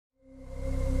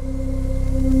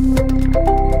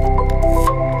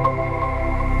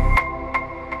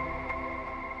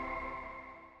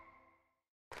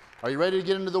Are you ready to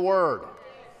get into the Word?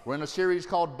 We're in a series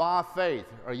called By Faith.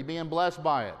 Are you being blessed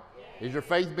by it? Is your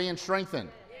faith being strengthened?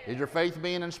 Is your faith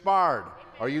being inspired?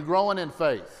 Are you growing in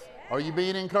faith? Are you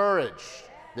being encouraged?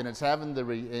 Then it's having the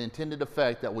intended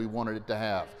effect that we wanted it to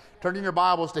have. Turn in your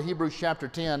Bibles to Hebrews chapter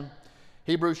 10.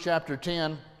 Hebrews chapter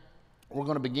 10, we're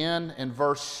going to begin in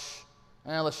let's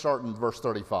start in verse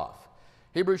 35.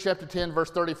 Hebrews chapter 10,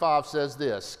 verse 35 says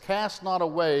this, "Cast not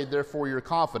away, therefore, your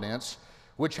confidence,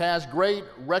 which has great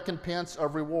recompense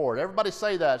of reward." Everybody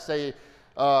say that. Say,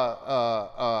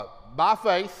 by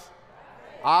faith,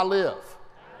 I live.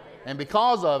 And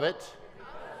because of it,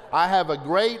 I have a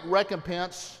great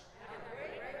recompense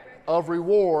of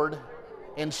reward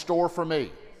in store for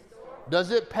me. Does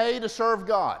it pay to serve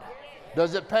God?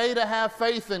 Does it pay to have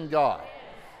faith in God?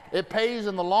 It pays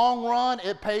in the long run.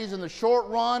 It pays in the short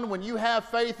run. When you have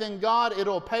faith in God,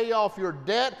 it'll pay off your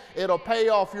debt. It'll pay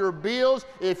off your bills.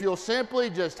 If you'll simply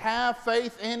just have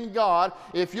faith in God,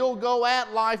 if you'll go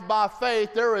at life by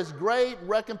faith, there is great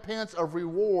recompense of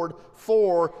reward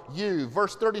for you.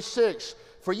 Verse 36,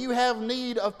 "For you have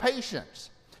need of patience,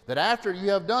 that after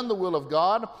you have done the will of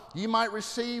God, you might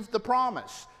receive the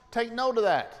promise." Take note of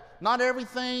that. Not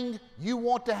everything you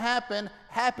want to happen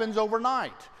happens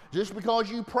overnight. Just because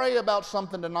you pray about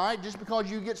something tonight, just because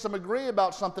you get some agree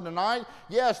about something tonight,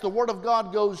 yes, the Word of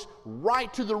God goes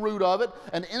right to the root of it.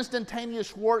 An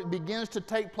instantaneous work begins to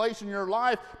take place in your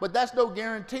life, but that's no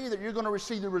guarantee that you're going to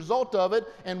receive the result of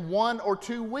it in 1 or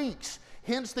 2 weeks.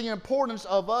 Hence the importance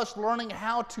of us learning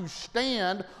how to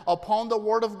stand upon the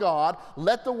Word of God.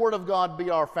 Let the Word of God be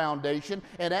our foundation.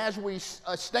 And as we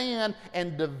stand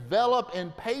and develop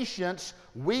in patience,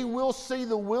 we will see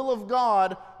the will of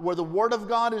God where the Word of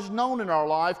God is known in our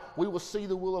life. We will see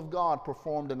the will of God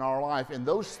performed in our life. And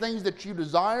those things that you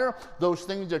desire, those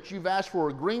things that you've asked for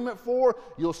agreement for,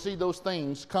 you'll see those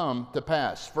things come to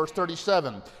pass. Verse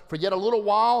 37, "For yet a little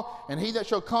while, and he that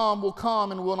shall come will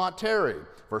come and will not tarry."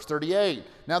 Verse 38,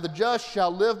 "Now the just shall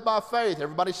live by faith."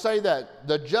 Everybody say that.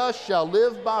 The just shall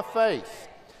live by faith.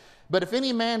 "But if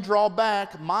any man draw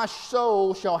back, my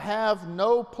soul shall have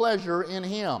no pleasure in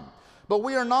him. But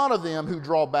we are not of them who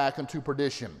draw back unto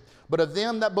perdition, but of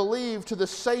them that believe to the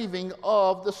saving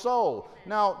of the soul."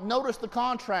 Now, notice the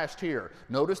contrast here.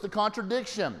 Notice the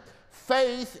contradiction.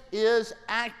 Faith is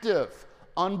active.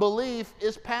 Unbelief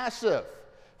is passive.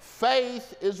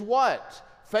 Faith is what?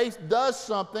 Faith does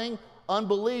something.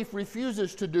 Unbelief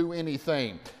refuses to do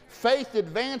anything. Faith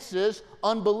advances.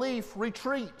 Unbelief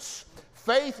retreats.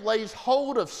 Faith lays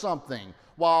hold of something,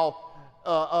 while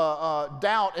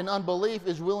doubt and unbelief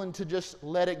is willing to just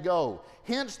let it go.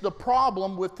 Hence the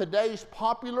problem with today's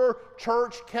popular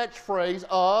church catchphrase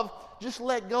of "just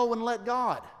let go and let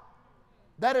God."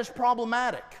 That is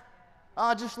problematic.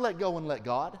 Just let go and let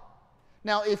God.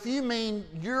 Now, if you mean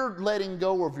you're letting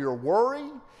go of your worry,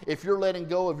 if you're letting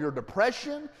go of your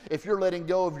depression, if you're letting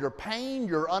go of your pain,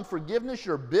 your unforgiveness,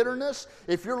 your bitterness,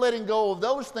 if you're letting go of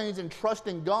those things and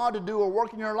trusting God to do a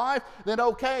work in your life, then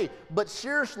okay. But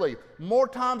seriously, more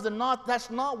times than not, that's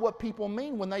not what people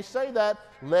mean when they say that,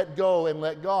 let go and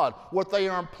let God. What they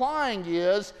are implying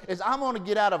is I'm going to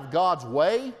get out of God's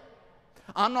way.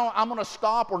 I'm going to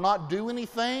stop or not do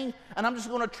anything, and I'm just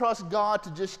going to trust God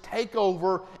to just take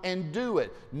over and do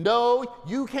it. No,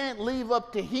 you can't leave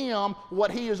up to Him what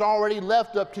He has already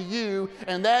left up to you,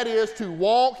 and that is to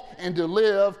walk and to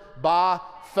live by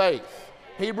faith.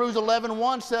 Hebrews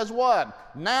 11:1 says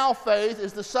what? "Now faith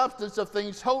is the substance of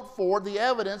things hoped for, the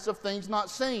evidence of things not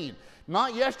seen."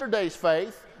 Not yesterday's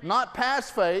faith, not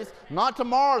past faith, not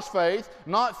tomorrow's faith,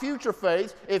 not future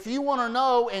faith. If you want to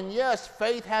know, and yes,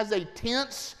 faith has a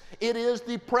tense, it is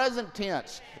the present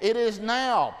tense. It is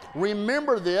now.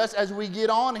 Remember this as we get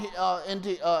on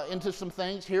into some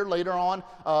things here later on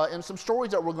in some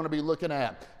stories that we're going to be looking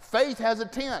at. Faith has a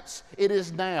tense. It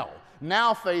is now.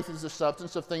 Now faith is the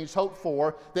substance of things hoped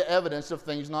for, the evidence of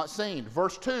things not seen.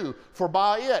 Verse 2, "For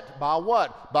by it," by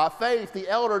what? "By faith the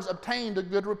elders obtained a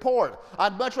good report."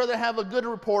 I'd much rather have a good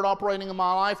report operating in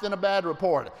my life than a bad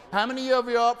report. How many of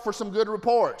you are up for some good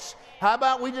reports? How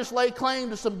about we just lay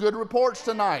claim to some good reports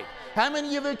tonight? How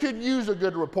many of you could use a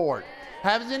good report?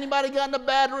 Has anybody gotten a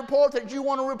bad report that you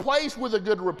want to replace with a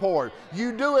good report?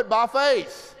 You do it by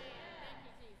faith.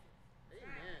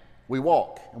 We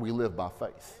walk and we live by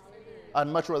faith. I'd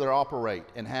much rather operate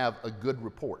and have a good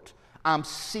report. I'm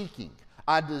seeking.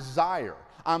 I desire.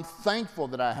 I'm thankful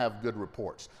that I have good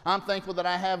reports. I'm thankful that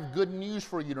I have good news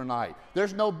for you tonight.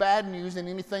 There's no bad news in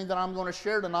anything that I'm going to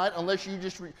share tonight unless you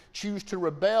just choose to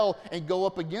rebel and go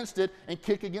up against it and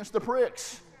kick against the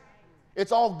pricks.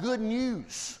 It's all good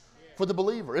news for the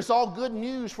believer. It's all good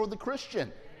news for the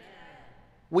Christian.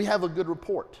 We have a good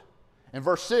report. In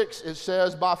verse 6, it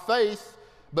says,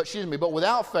 but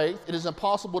without faith it is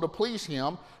impossible to please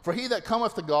him. For he that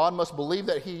cometh to God must believe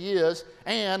that he is,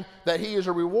 and that he is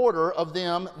a rewarder of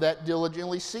them that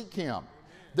diligently seek him.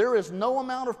 There is no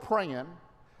amount of praying,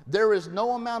 there is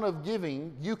no amount of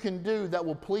giving you can do that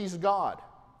will please God,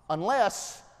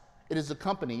 unless it is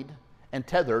accompanied and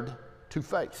tethered to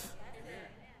faith.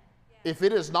 If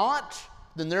it is not,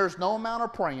 then there is no amount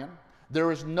of praying,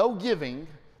 there is no giving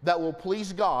that will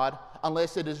please God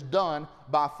unless it is done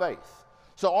by faith.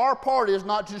 So our part is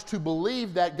not just to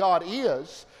believe that God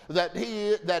is, that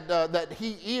He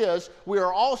is. We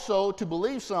are also to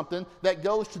believe something that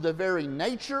goes to the very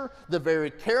nature, the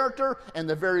very character, and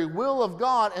the very will of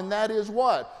God, and that is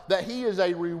what? That He is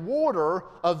a rewarder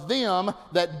of them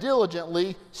that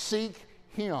diligently seek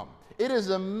Him. It is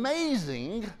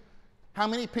amazing how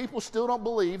many people still don't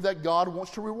believe that God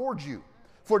wants to reward you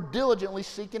for diligently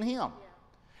seeking Him.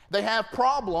 They have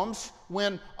problems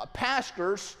when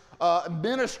pastors,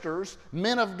 ministers,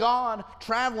 men of God,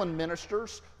 traveling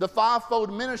ministers, the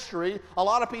fivefold ministry, a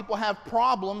lot of people have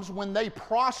problems when they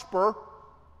prosper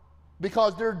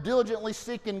because they're diligently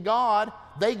seeking God.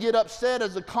 They get upset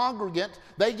as a congregant.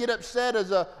 They get upset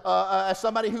as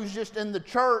somebody who's just in the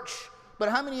church. But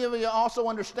how many of you also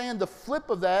understand the flip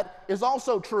of that is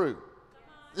also true?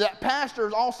 That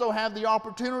pastors also have the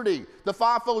opportunity. The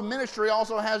fivefold ministry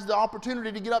also has the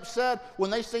opportunity to get upset when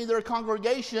they see their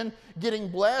congregation getting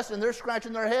blessed and they're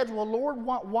scratching their heads. Well, Lord,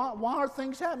 why are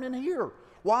things happening here?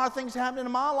 Why are things happening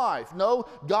in my life? No,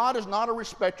 God is not a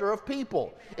respecter of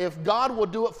people. If God will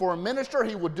do it for a minister,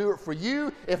 He will do it for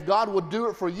you. If God will do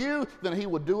it for you, then He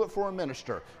will do it for a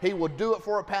minister. He will do it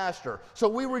for a pastor. So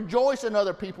we rejoice in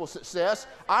other people's success.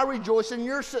 I rejoice in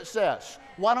your success.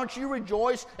 Why don't you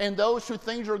rejoice in those who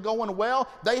things are going well?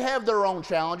 They have their own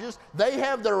challenges. They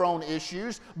have their own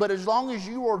issues. But as long as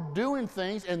you are doing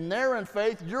things and they're in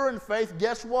faith, you're in faith,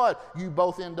 guess what? You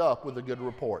both end up with a good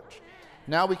report.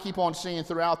 Now we keep on seeing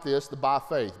throughout this the by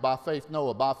faith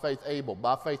Noah, by faith Abel,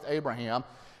 by faith Abraham,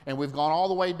 and we've gone all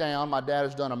the way down. My dad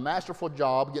has done a masterful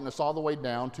job getting us all the way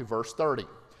down to verse 30.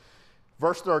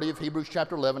 Verse 30 of Hebrews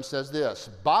chapter 11 says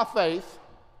this: by faith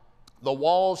the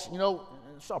walls,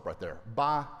 stop right there,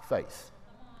 by faith.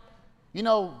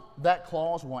 That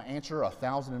clause will answer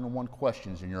 1,001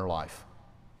 questions in your life.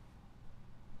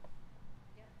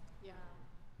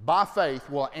 By faith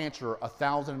will answer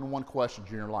 1,001 questions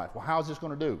in your life. Well, how's this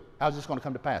going to do? How's this going to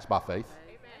come to pass? By faith.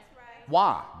 Amen.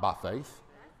 Why? By faith.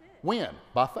 When?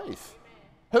 By faith.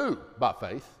 Amen. Who? By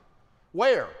faith.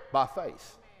 Where? By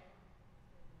faith.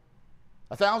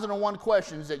 1,001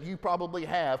 questions that you probably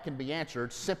have can be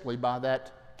answered simply by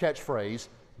that catchphrase,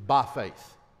 by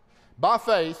faith. By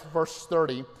faith, verse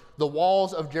 30, the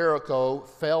walls of Jericho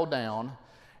fell down,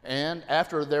 and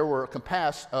after there were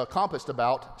compassed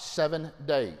about 7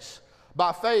 days.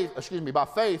 By faith,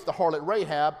 the harlot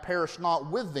Rahab perished not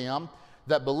with them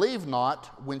that believed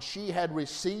not, when she had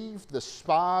received the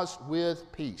spies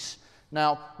with peace.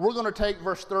 Now, we're going to take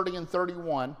verse 30 and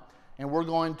 31, and we're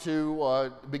going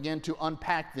to begin to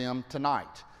unpack them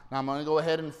tonight. Now, I'm going to go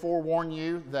ahead and forewarn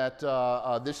you that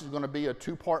this is going to be a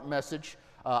two-part message.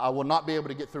 I will not be able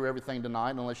to get through everything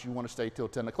tonight unless you want to stay till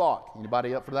 10 o'clock.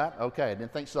 Anybody up for that? Okay, I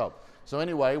didn't think so. So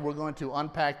anyway, we're going to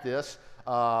unpack this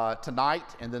tonight,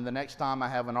 and then the next time I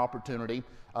have an opportunity,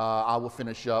 I will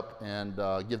finish up and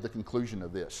give the conclusion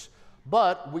of this.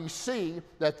 But we see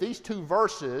that these two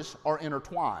verses are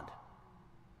intertwined.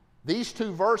 These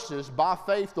two verses, by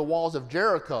faith the walls of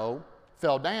Jericho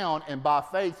fell down, and by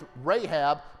faith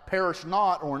Rahab perished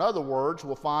not, or in other words,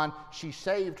 we'll find she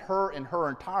saved her and her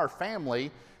entire family.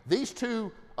 These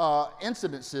two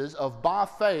incidences of by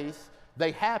faith,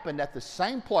 they happened at the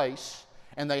same place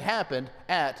and they happened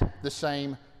at the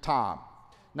same time.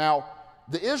 Now,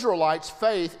 the Israelites'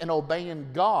 faith in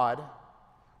obeying God,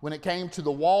 when it came to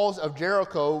the walls of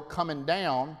Jericho coming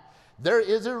down, the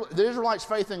Israelites'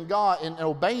 faith in God, in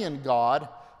obeying God,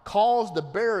 caused the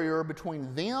barrier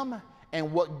between them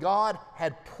and what God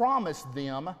had promised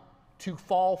them to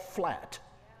fall flat.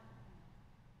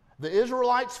 The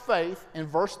Israelites' faith in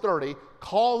verse 30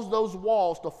 caused those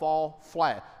walls to fall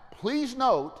flat. Please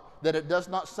note that it does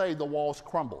not say the walls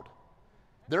crumbled.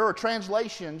 There are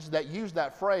translations that use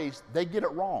that phrase, they get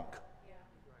it wrong.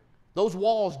 Those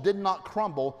walls did not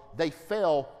crumble, they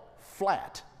fell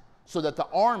flat, so that the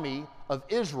army of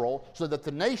Israel, so that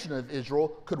the nation of Israel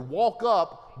could walk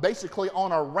up basically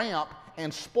on a ramp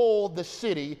and spoil the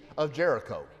city of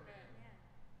Jericho.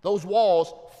 Those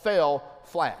walls fell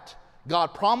flat.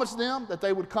 God promised them that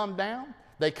they would come down.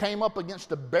 They came up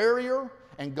against a barrier,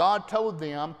 and God told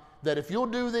them that if you'll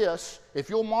do this, if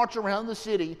you'll march around the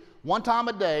city one time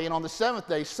a day, and on the seventh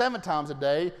day, 7 times a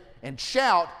day, and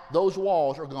shout, those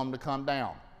walls are going to come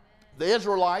down. The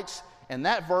Israelites, in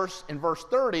that verse, in verse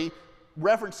 30,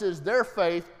 references their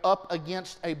faith up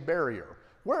against a barrier.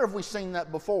 Where have we seen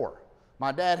that before?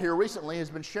 My dad here recently has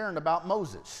been sharing about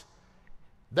Moses.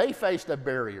 They faced a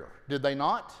barrier, did they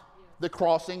not? The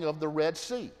crossing of the Red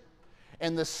Sea.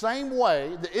 In the same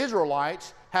way, the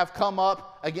Israelites have come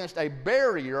up against a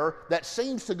barrier that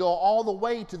seems to go all the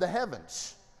way to the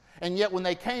heavens. And yet when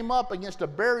they came up against a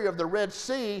barrier of the Red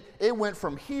Sea, it went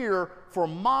from here for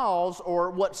miles,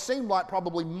 or what seemed like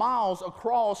probably miles,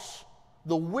 across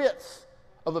the width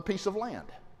of a piece of land.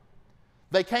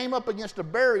 They came up against a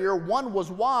barrier. One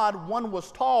was wide, one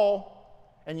was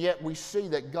tall, and yet we see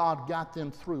that God got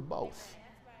them through both.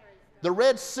 The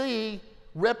Red Sea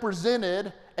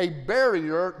represented a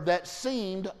barrier that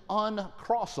seemed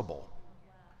uncrossable.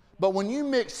 But when you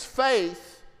mix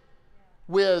faith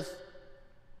with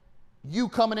you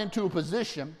coming into a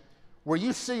position where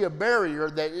you see a barrier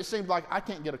that it seems like I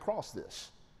can't get across this.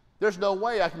 There's no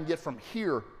way I can get from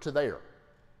here to there.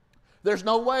 There's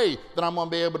no way that I'm going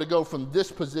to be able to go from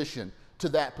this position to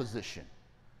that position.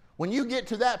 When you get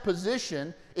to that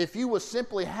position, if you will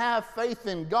simply have faith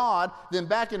in God, then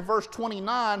back in verse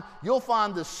 29, you'll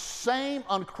find the same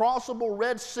uncrossable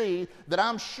Red Sea that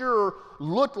I'm sure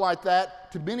looked like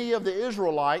that to many of the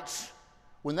Israelites.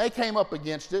 When they came up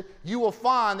against it, you will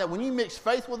find that when you mix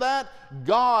faith with that,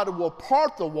 God will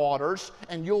part the waters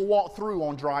and you'll walk through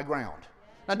on dry ground.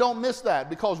 Now don't miss that,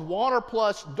 because water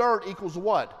plus dirt equals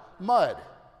what? Mud.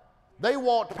 They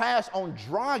walked past on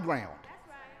dry ground.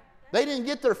 They didn't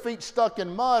get their feet stuck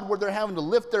in mud where they're having to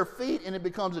lift their feet and it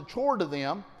becomes a chore to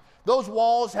them. Those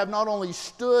walls have not only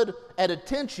stood at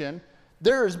attention,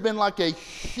 there has been like a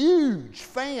huge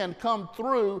fan come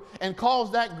through and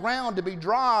cause that ground to be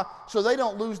dry so they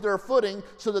don't lose their footing,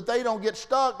 so that they don't get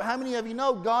stuck. But how many of you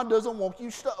know God doesn't want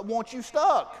you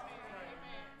stuck?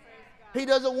 He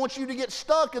doesn't want you to get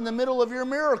stuck in the middle of your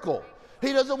miracle.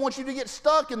 He doesn't want you to get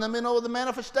stuck in the middle of the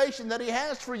manifestation that He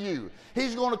has for you.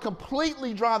 He's going to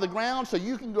completely dry the ground so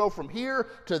you can go from here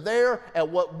to there at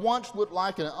what once looked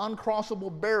like an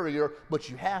uncrossable barrier, but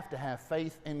you have to have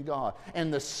faith in God.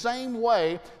 And the same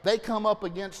way, they come up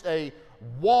against a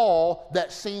wall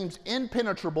that seems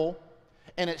impenetrable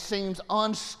and it seems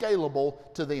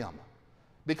unscalable to them.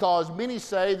 Because many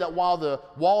say that while the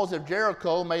walls of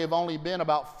Jericho may have only been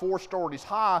about 4 stories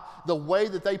high, the way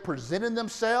that they presented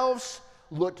themselves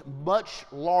looked much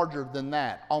larger than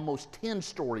that, almost 10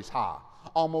 stories high,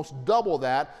 almost double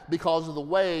that, because of the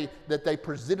way that they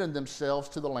presented themselves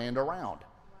to the land around.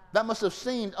 That must have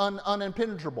seemed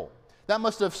unimpenetrable. That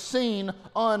must have seemed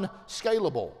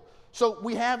unscalable. So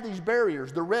we have these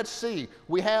barriers, the Red Sea,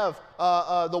 we have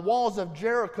the walls of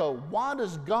Jericho. Why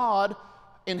does God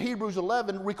in Hebrews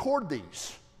 11 record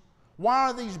these? Why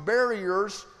are these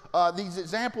barriers, these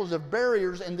examples of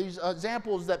barriers and these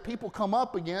examples that people come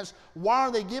up against, why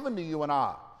are they given to you and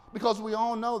I? Because we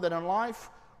all know that in life,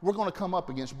 we're going to come up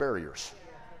against barriers.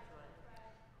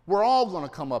 We're all going to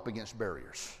come up against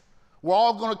barriers. We're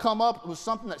all going to come up with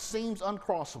something that seems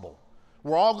uncrossable.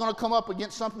 We're all going to come up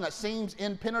against something that seems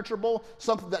impenetrable,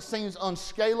 something that seems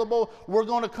unscalable. We're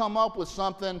going to come up with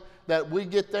something that we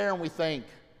get there and we think,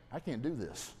 I can't do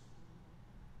this.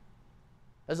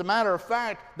 As a matter of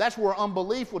fact, that's where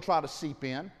unbelief will try to seep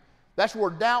in. That's where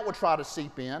doubt will try to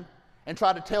seep in and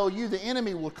try to tell you, the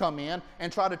enemy will come in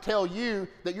and try to tell you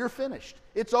that you're finished.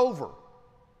 It's over.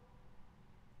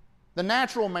 The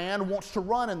natural man wants to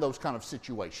run in those kind of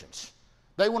situations.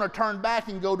 They want to turn back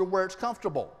and go to where it's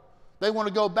comfortable. They want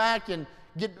to go back and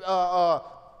get,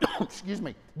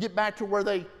 get back to where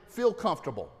they feel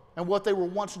comfortable and what they were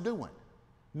once doing.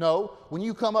 No, when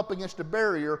you come up against a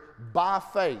barrier by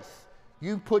faith,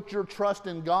 you put your trust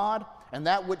in God, and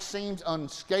that which seems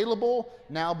unscalable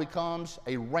now becomes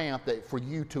a ramp for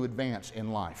you to advance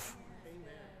in life. Amen.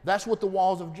 That's what the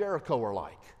walls of Jericho are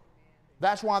like.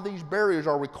 That's why these barriers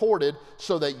are recorded,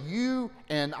 so that you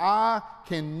and I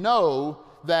can know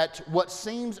that what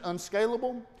seems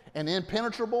unscalable and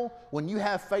impenetrable, when you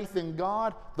have faith in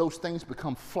God, those things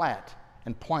become flat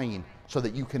and plain so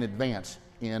that you can advance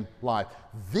in life.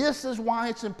 This is why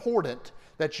it's important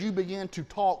that you begin to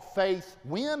talk faith.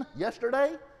 When?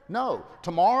 Yesterday? No.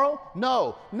 Tomorrow?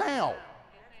 No. Now.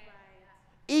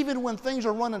 Even when things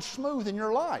are running smooth in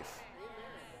your life.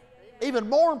 Even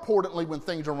more importantly, when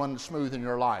things are running smooth in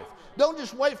your life. Don't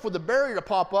just wait for the barrier to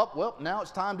pop up. Well, now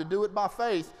it's time to do it by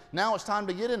faith. Now it's time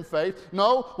to get in faith.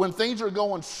 No, when things are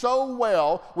going so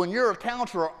well, when your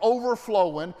accounts are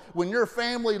overflowing, when your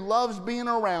family loves being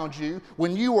around you,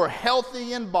 when you are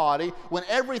healthy in body, when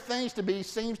everything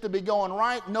seems to be going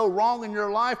right, no wrong in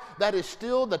your life, that is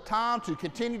still the time to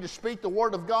continue to speak the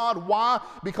Word of God. Why?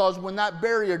 Because when that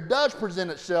barrier does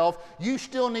present itself, you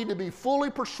still need to be fully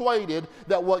persuaded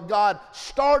that what God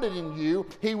started in you,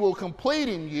 He will complete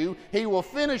in you, He will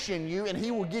finish in you, and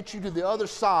He will get you to the other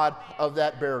side of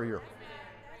that barrier.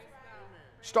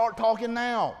 Start talking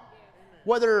now.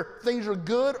 Whether things are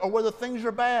good or whether things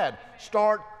are bad,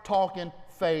 start talking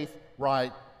faith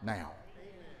right now.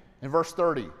 In verse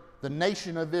 30, the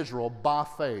nation of Israel by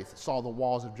faith saw the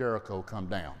walls of Jericho come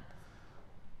down.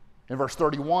 In verse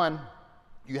 31,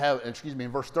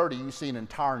 in verse 30, you see an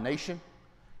entire nation.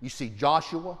 You see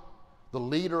Joshua, the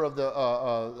leader of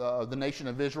the nation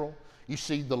of Israel. You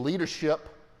see the leadership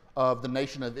of the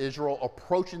nation of Israel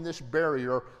approaching this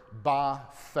barrier by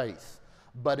faith.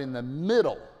 But in the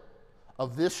middle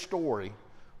of this story,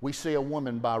 we see a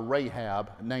woman by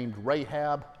Rahab named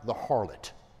Rahab the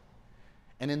harlot.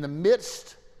 And in the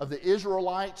midst of the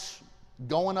Israelites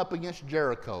going up against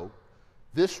Jericho,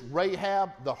 this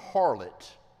Rahab the harlot,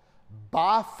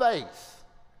 by faith,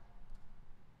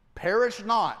 perished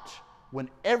not when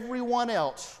everyone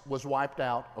else was wiped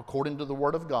out, according to the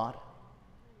Word of God.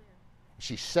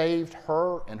 She saved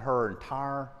her and her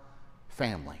entire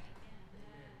family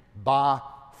by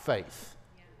faith.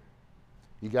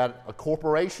 You got a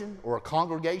corporation or a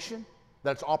congregation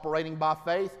that's operating by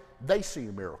faith, they see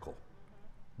a miracle.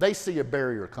 They see a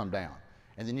barrier come down.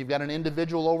 And then you've got an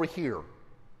individual over here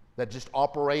that's just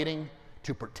operating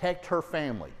to protect her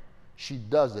family. She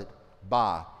does it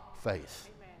by faith.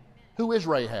 Amen. Who is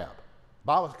Rahab? The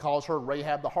Bible calls her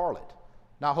Rahab the harlot.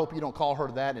 Now I hope you don't call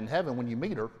her that in heaven when you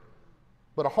meet her.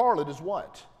 But a harlot is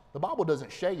what? The Bible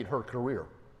doesn't shade her career.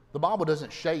 The Bible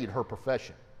doesn't shade her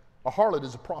profession. A harlot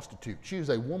is a prostitute. She is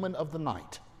a woman of the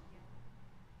night.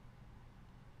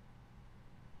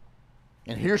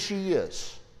 And here she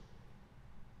is,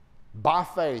 by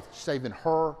faith, saving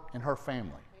her and her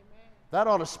family. That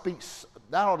ought to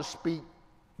speak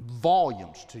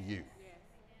volumes to you.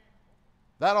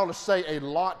 That ought to say a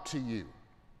lot to you.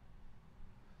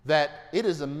 That it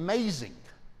is amazing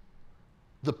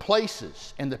the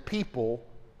places and the people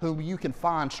whom you can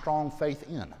find strong faith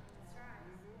in.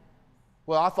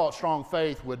 Well, I thought strong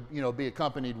faith would, be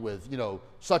accompanied with,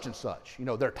 such and such,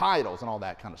 their titles and all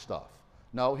that kind of stuff.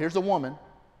 No, here's a woman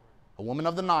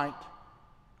of the night,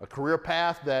 a career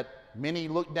path that many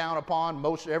look down upon,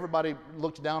 everybody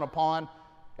looks down upon,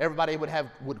 everybody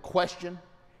would question.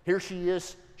 Here she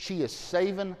is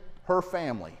saving her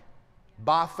family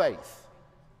by faith.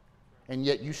 And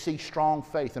yet you see strong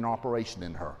faith in operation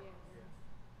in her.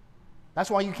 That's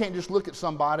why you can't just look at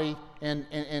somebody and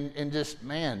just,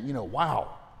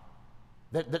 wow.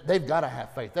 They've got to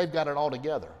have faith. They've got it all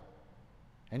together.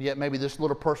 And yet maybe this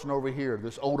little person over here,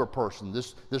 this older person,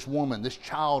 this woman, this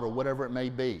child, or whatever it may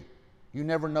be, you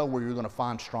never know where you're going to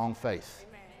find strong faith.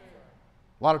 Amen.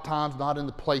 A lot of times not in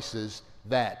the places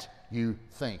that you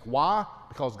think. Why?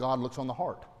 Because God looks on the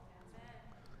heart.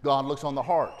 God looks on the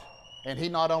heart. And He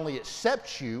not only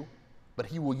accepts you, but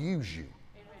He will use you,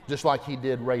 just like He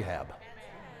did Rahab.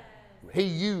 He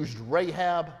used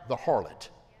Rahab the harlot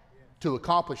to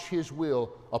accomplish His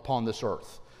will upon this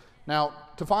earth. Now,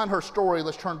 to find her story,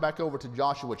 let's turn back over to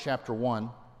Joshua chapter 1.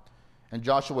 And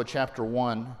Joshua chapter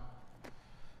 1,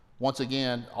 once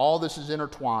again, all this is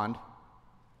intertwined.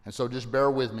 And so just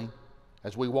bear with me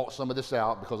as we walk some of this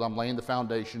out, because I'm laying the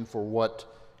foundation for what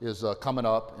is coming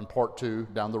up in part 2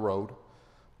 down the road.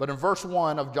 But in verse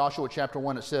 1 of Joshua chapter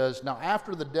 1, it says, "Now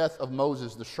after the death of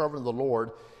Moses, the servant of the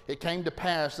Lord, it came to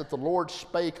pass that the Lord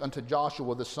spake unto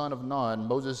Joshua the son of Nun,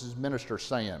 Moses' minister,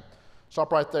 saying,"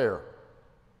 stop right there.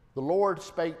 The Lord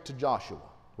spake to Joshua,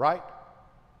 right?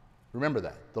 Remember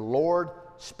that. The Lord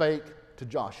spake to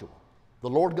Joshua. The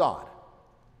Lord God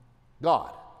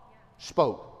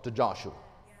spoke to Joshua.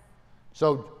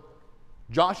 So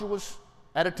Joshua's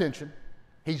at attention.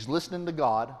 He's listening to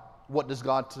God. What does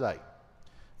God say?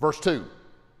 Verse 2,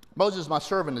 "Moses my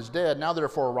servant is dead. Now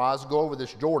therefore arise, go over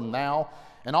this Jordan, thou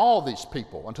and all these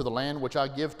people, unto the land which I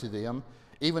give to them,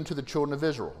 even to the children of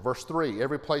Israel." Verse 3,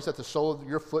 "Every place that the sole of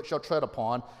your foot shall tread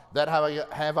upon, that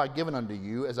have I given unto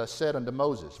you, as I said unto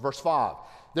Moses." Verse 5,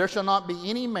 "There shall not be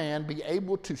any man be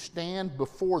able to stand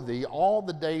before thee all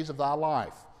the days of thy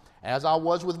life. As I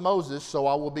was with Moses, so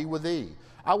I will be with thee.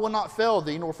 I will not fail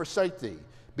thee nor forsake thee.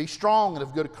 Be strong and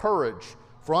of good courage,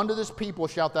 For unto this people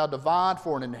shalt thou divide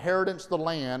for an inheritance the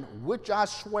land which I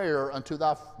swear unto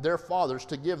their fathers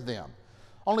to give them.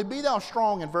 Only be thou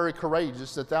strong and very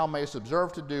courageous, that thou mayest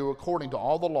observe to do according to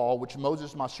all the law which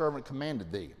Moses my servant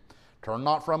commanded thee. Turn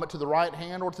not from it to the right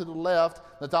hand or to the left,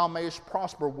 that thou mayest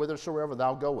prosper whithersoever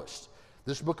thou goest.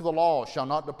 This book of the law shall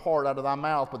not depart out of thy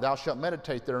mouth, but thou shalt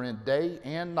meditate therein day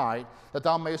and night, that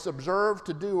thou mayest observe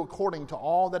to do according to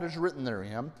all that is written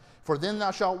therein. For then thou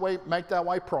shalt make thy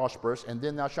way prosperous, and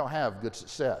then thou shalt have good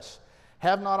success.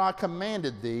 Have not I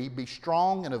commanded thee, be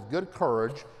strong and of good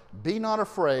courage, be not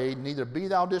afraid, neither be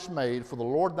thou dismayed, for the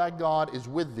Lord thy God is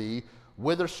with thee,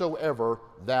 whithersoever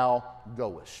thou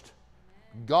goest.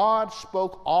 God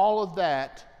spoke all of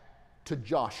that to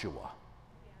Joshua,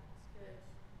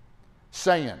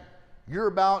 saying, you're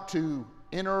about to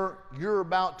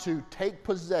take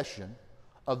possession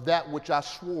of that which I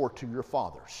swore to your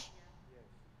fathers.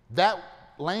 That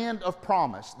land of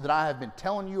promise that I have been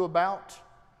telling you about,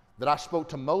 that I spoke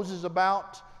to Moses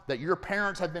about, that your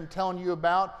parents have been telling you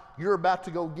about, you're about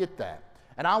to go get that.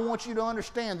 And I want you to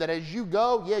understand that as you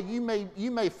go, yeah, you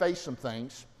may face some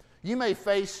things. You may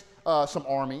face some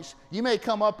armies. You may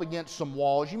come up against some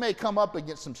walls. You may come up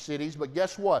against some cities. But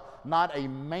guess what? Not a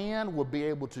man will be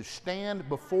able to stand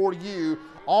before you.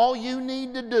 All you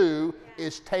need to do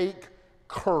is take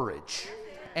courage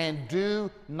and do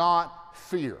not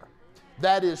fear.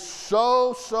 That is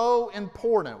so, so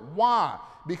important. Why?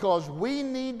 Because we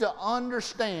need to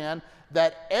understand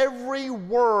that every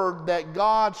word that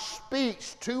God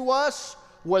speaks to us,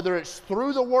 whether it's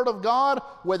through the Word of God,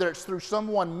 whether it's through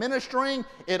someone ministering,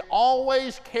 it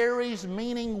always carries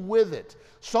meaning with it.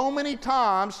 So many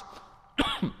times,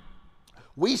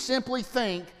 we simply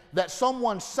think that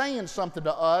someone saying something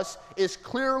to us is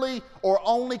clearly or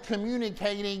only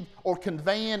communicating or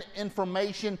conveying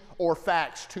information or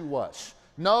facts to us.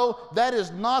 No, that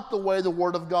is not the way the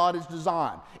Word of God is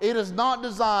designed. It is not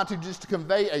designed to just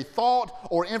convey a thought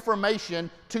or information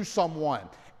to someone.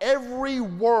 Every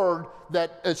word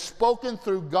that is spoken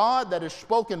through God, that is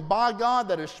spoken by God,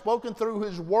 that is spoken through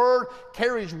His Word,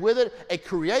 carries with it a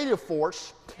creative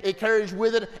force. It carries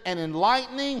with it an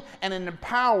enlightening and an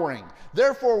empowering.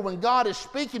 Therefore, when God is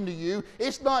speaking to you,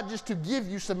 it's not just to give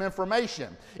you some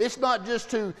information. It's not just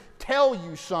to tell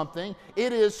you something.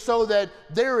 It is so that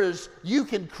you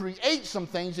can create some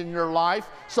things in your life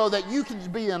so that you can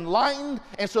be enlightened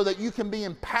and so that you can be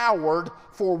empowered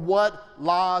for what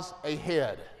lies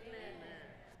ahead.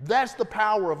 That's the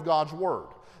power of God's Word.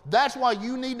 That's why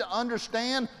you need to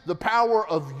understand the power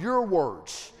of your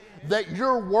words. That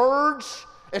your words,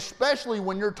 especially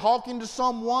when you're talking to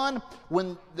someone,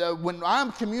 when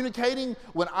I'm communicating,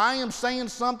 when I am saying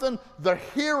something, the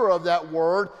hearer of that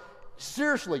word,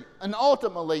 seriously and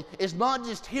ultimately, is not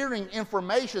just hearing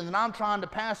information that I'm trying to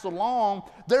pass along.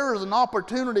 There is an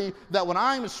opportunity that when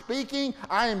I'm speaking,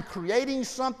 I am creating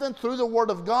something through the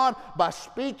Word of God. By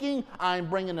speaking,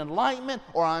 I'm bringing enlightenment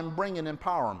or I'm bringing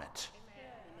empowerment.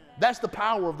 That's the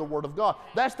power of the Word of God.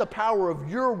 That's the power of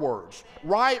your words.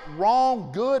 Right,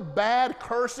 wrong, good, bad,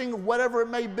 cursing, whatever it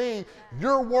may be,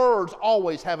 your words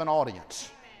always have an audience.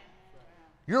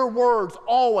 Your words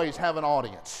always have an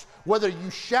audience. Whether you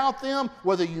shout them,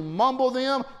 whether you mumble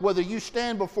them, whether you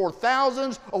stand before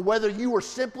thousands, or whether you are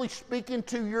simply speaking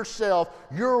to yourself,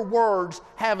 your words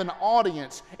have an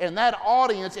audience. And that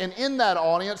audience, and in that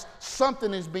audience,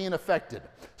 something is being affected.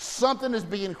 Something is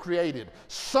being created.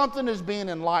 Something is being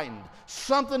enlightened.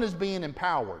 Something is being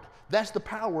empowered. That's the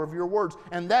power of your words.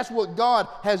 And that's what God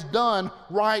has done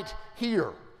right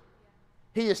here.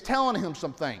 He is telling him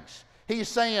some things. He's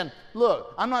saying,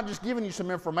 look, I'm not just giving you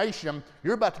some information.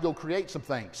 You're about to go create some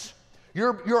things.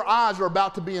 Your eyes are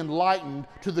about to be enlightened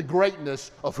to the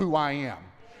greatness of who I am.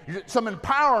 Some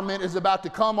empowerment is about to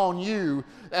come on you,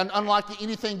 and unlike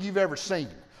anything you've ever seen.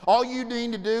 All you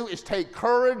need to do is take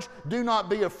courage. Do not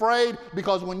be afraid,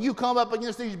 because when you come up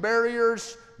against these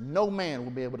barriers, no man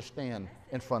will be able to stand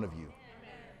in front of you.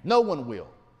 No one will.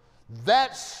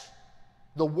 That's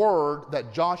the word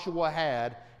that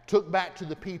Joshua took back to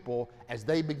the people as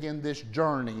they begin this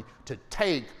journey to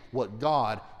take what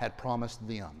God had promised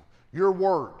them. Your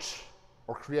words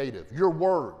are creative. Your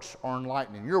words are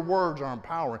enlightening. Your words are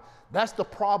empowering. That's the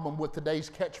problem with today's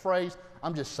catchphrase.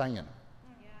 I'm just saying.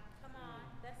 Yeah, come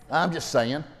on. I'm just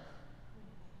saying.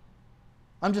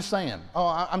 I'm just saying.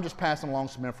 Oh, I'm just passing along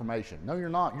some information. No, you're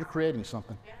not. You're creating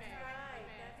something. That's right.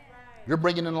 That's right. You're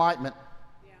bringing enlightenment.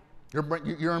 Yeah.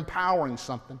 You're empowering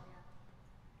something.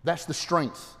 That's the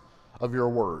strength of your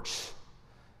words.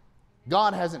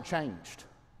 God hasn't changed.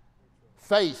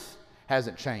 Faith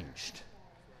hasn't changed.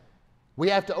 We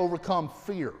have to overcome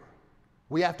fear.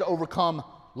 We have to overcome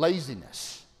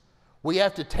laziness. We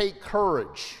have to take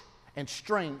courage and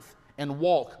strength and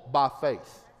walk by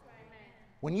faith.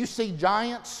 When you see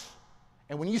giants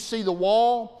and when you see the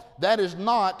wall, that is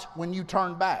not when you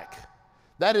turn back.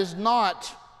 That is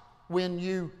not when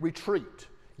you retreat.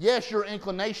 Yes, your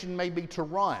inclination may be to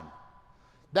run.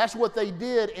 That's what they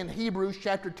did in Hebrews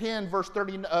chapter 10, verse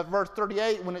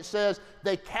 38, when it says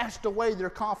they cast away their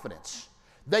confidence.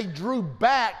 They drew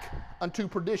back unto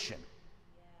perdition.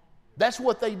 That's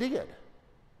what they did.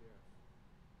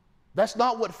 That's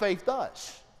not what faith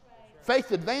does.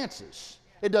 Faith advances.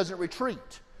 It doesn't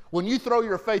retreat. When you throw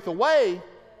your faith away,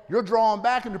 you're drawing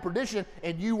back into perdition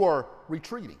and you are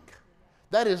retreating.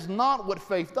 That is not what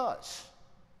faith does.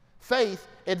 Faith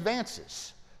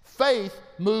advances. Faith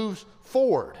moves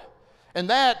forward. And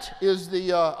that is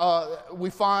we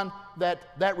find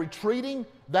that retreating,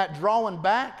 that drawing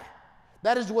back,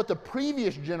 that is what the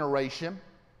previous generation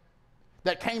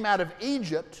that came out of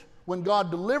Egypt, when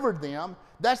God delivered them,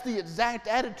 that's the exact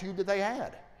attitude that they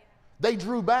had. They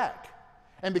drew back.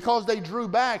 And because they drew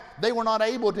back, they were not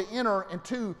able to enter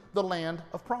into the land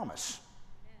of promise.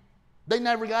 They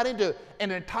never got into it. An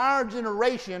entire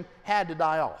generation had to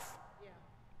die off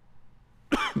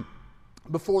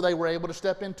before they were able to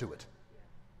step into it.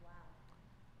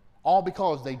 All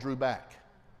because they drew back.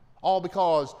 All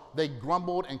because they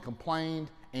grumbled and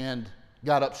complained and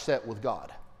got upset with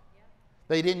God.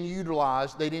 They didn't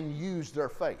use their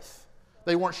faith.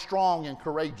 They weren't strong and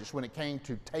courageous when it came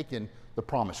to taking the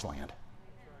promised land.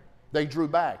 They drew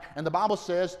back. And the Bible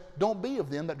says, don't be of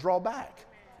them that draw back,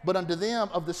 but unto them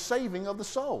of the saving of the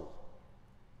soul.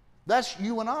 That's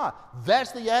you and I.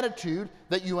 That's the attitude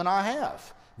that you and I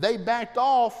have. They backed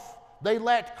off. They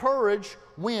lacked courage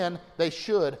when they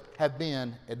should have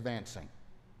been advancing.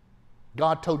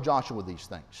 God told Joshua these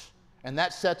things. And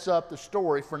that sets up the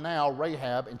story for now,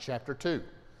 Rahab, in chapter 2.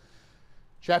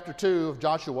 Chapter 2 of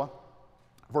Joshua,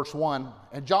 verse 1.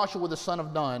 And Joshua the son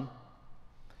of Nun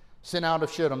sent out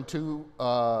of Shittim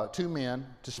two men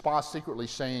to spy secretly,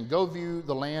 saying, go view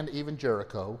the land, even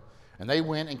Jericho. And they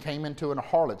went and came into an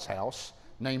harlot's house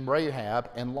named Rahab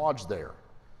and lodged there.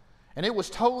 And it was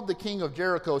told the king of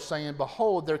Jericho, saying,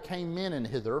 behold, there came men in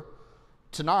hither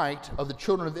tonight of the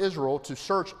children of Israel to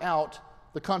search out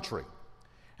the country.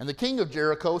 And the king of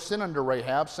Jericho sent unto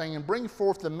Rahab, saying, bring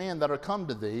forth the men that are come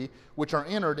to thee, which are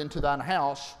entered into thine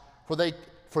house, for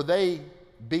they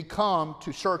be come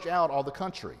to search out all the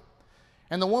country.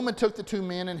 And the woman took the two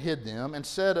men and hid them, and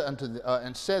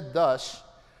said thus,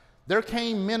 there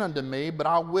came men unto me, but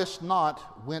I wist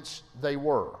not whence they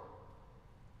were.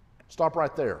 Stop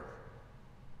right there.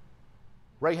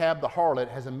 Rahab the harlot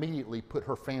has immediately put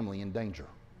her family in danger.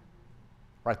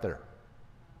 Right there.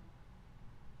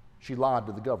 She lied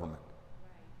to the government.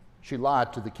 She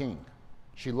lied to the king.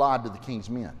 She lied to the king's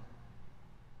men.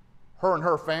 Her and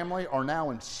her family are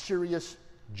now in serious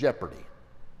jeopardy.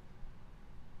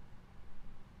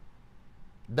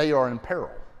 They are in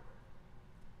peril.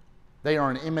 They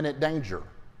are in imminent danger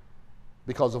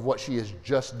because of what she has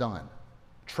just done.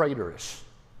 Traitorous.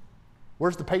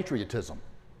 Where's the patriotism?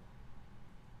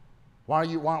 Why are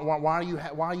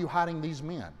you hiding these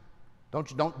men?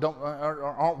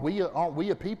 Aren't we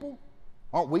a people?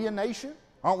 Aren't we a nation?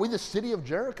 Aren't we the city of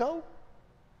Jericho?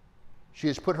 She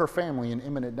has put her family in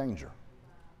imminent danger.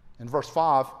 In verse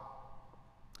 5,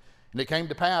 and it came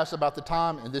to pass about the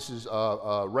time, and this is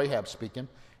Rahab speaking,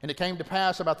 and it came to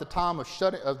pass about the time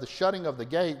of the shutting of the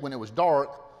gate, when it was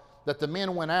dark, that the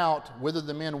men went out. Whither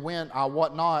the men went, I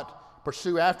wot not.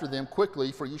 Pursue after them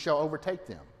quickly, for ye shall overtake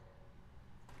them.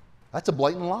 That's a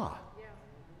blatant lie.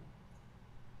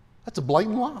 That's a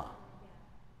blatant lie.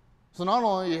 So not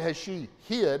only has she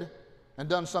hid and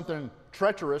done something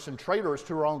treacherous and traitorous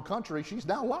to her own country, she's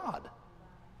now lied.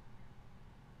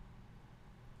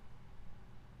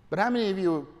 But how many of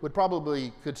you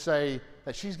could say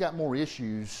that she's got more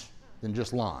issues than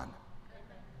just lying?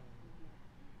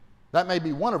 That may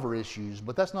be one of her issues,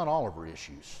 but that's not all of her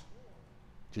issues.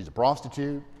 She's a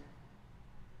prostitute.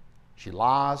 She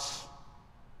lies.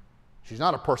 She's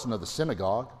not a person of the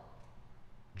synagogue.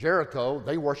 Jericho,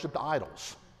 they worshiped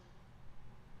idols.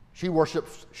 She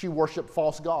worshiped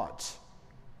false gods.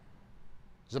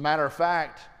 As a matter of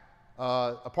fact,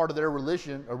 a part of their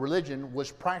religion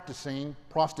was practicing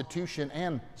prostitution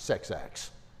and sex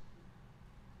acts.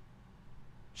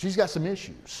 She's got some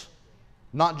issues,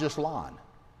 not just lying.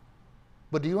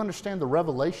 But do you understand the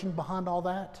revelation behind all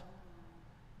that?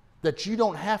 That you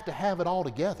don't have to have it all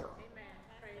together. Amen.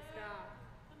 Praise God.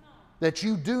 That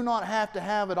you do not have to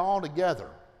have it all together.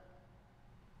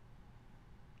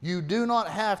 You do not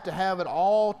have to have it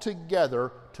all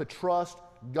together to trust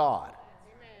God.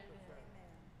 Amen.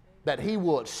 That He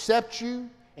will accept you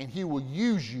and he will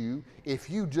use you if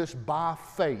you just by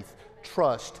faith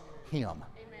trust him.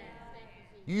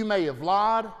 You may have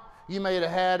lied. You may have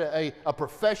had a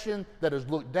profession that is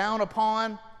looked down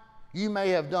upon. You may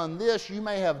have done this. You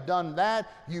may have done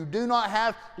that. You do not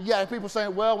have, people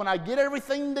saying, well, when I get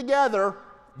everything together,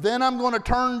 then I'm going to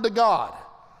turn to God.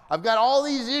 I've got all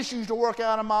these issues to work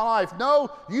out in my life.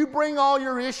 No, you bring all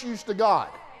your issues to God.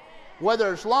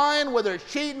 Whether it's lying, whether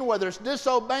it's cheating, whether it's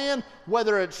disobeying,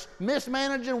 whether it's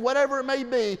mismanaging, whatever it may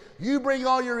be, you bring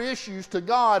all your issues to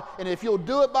God, and if you'll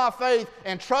do it by faith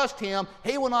and trust him,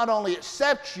 he will not only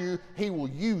accept you, he will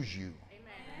use you.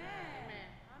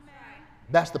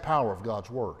 That's the power of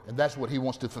God's word, and that's what he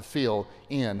wants to fulfill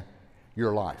in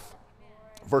your life.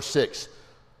 Verse 6,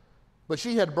 but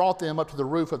she had brought them up to the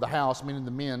roof of the house, meaning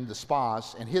the men, the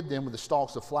spies, and hid them with the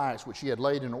stalks of flax which she had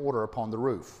laid in order upon the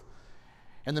roof.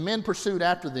 And the men pursued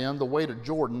after them the way to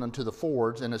Jordan unto the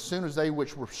fords, and as soon as they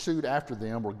which were pursued after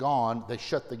them were gone, they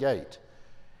shut the gate.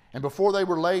 And before they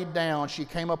were laid down, she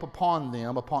came up unto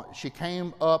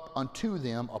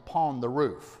them upon the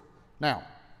roof. Now,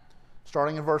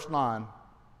 starting in verse 9,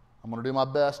 I'm going to do my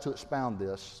best to expound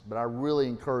this, but I really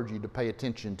encourage you to pay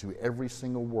attention to every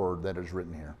single word that is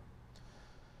written here.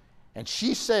 And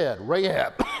she said,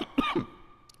 Rahab,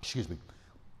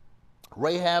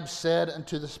 Rahab said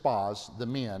unto the spies, the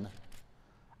men,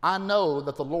 I know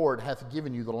that the Lord hath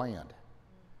given you the land,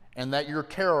 and that your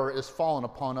terror is fallen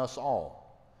upon us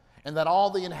all, and that all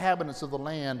the inhabitants of the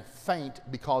land faint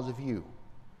because of you.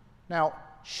 Now,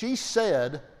 she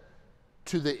said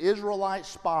to the Israelite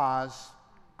spies,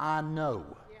 I know.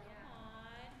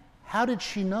 How did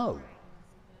she know?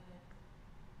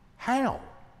 How?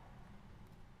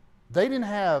 They didn't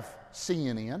have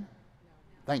CNN,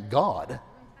 thank God.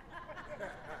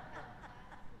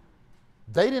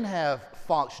 They didn't have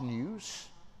Fox News.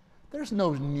 There's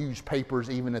no newspapers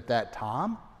even at that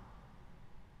time.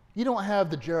 You don't have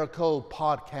the Jericho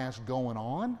podcast going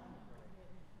on.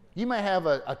 You may have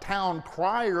a town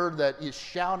crier that is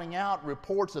shouting out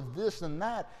reports of this and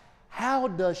that. How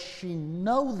does she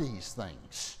know these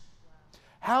things?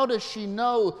 How does she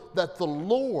know that the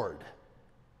Lord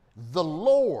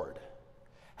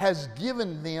has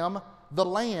given them the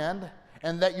land,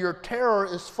 and that your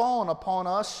terror is fallen upon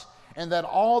us, and that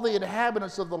all the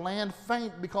inhabitants of the land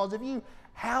faint because of you?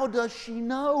 How does she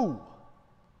know?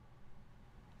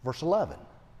 Verse 11.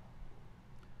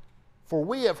 For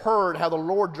we have heard how the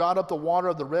Lord dried up the water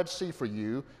of the Red Sea for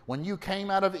you when you came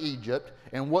out of Egypt,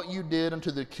 and what you did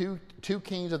unto the two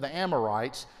kings of the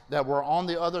Amorites that were on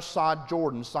the other side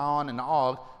Jordan, Sihon and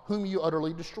Og, whom you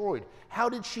utterly destroyed. How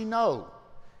did she know?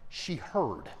 She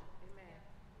heard.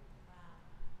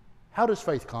 How does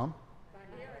faith come?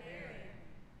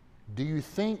 Do you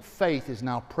think faith is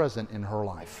now present in her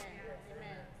life?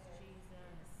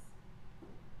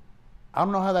 I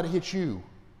don't know how that hits you.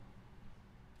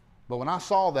 But when I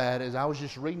saw that, as I was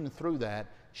just reading through that,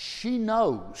 she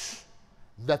knows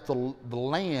that the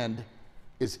land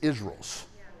is Israel's.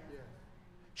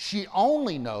 She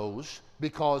only knows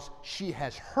because she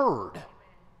has heard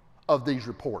of these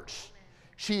reports.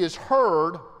 She has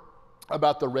heard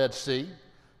about the Red Sea,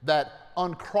 that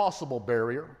uncrossable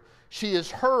barrier. She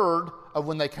has heard of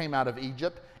when they came out of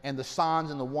Egypt and the signs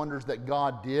and the wonders that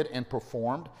God did and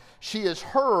performed. She has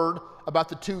heard about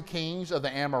the two kings of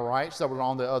the Amorites that were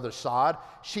on the other side.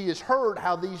 She has heard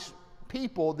how these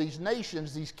people, these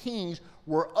nations, these kings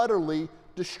were utterly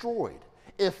destroyed.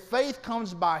 If faith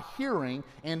comes by hearing,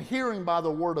 and hearing by the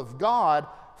word of God,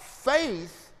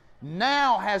 faith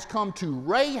now has come to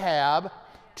Rahab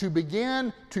to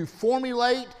begin to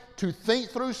formulate, to think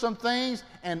through some things,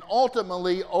 and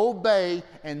ultimately obey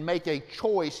and make a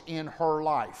choice in her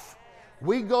life.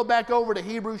 We go back over to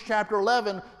Hebrews chapter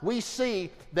 11, we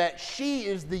see that she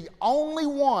is the only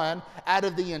one out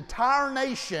of the entire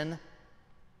nation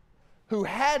who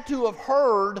had to have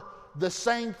heard the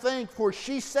same thing, for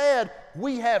she said,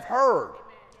 we have heard.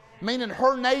 Meaning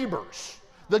her neighbors,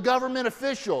 the government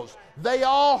officials, they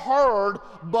all heard,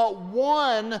 but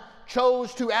one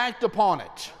chose to act upon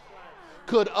it.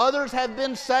 Could others have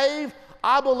been saved?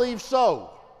 I believe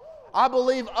so. I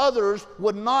believe others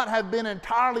would not have been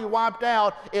entirely wiped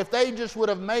out if they just would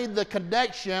have made the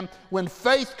connection when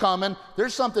faith coming.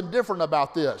 There's something different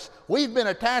about this. We've been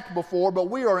attacked before, but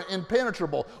we are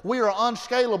impenetrable. We are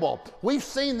unscalable. We've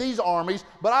seen these armies,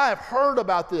 but I have heard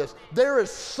about this. There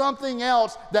is something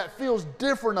else that feels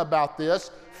different about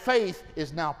this. Faith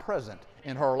is now present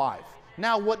in her life.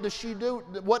 Now, what does she do?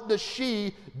 What does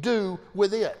she do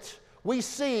with it? we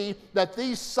see that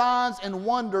these signs and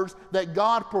wonders that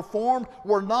God performed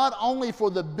were not only for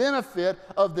the benefit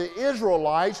of the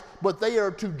Israelites, but they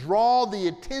are to draw the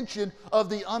attention of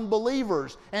the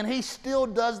unbelievers. And He still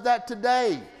does that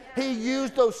today. He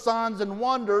used those signs and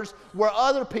wonders where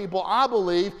other people, I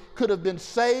believe, could have been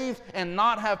saved and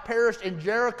not have perished in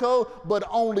Jericho, but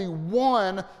only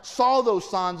one saw those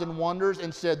signs and wonders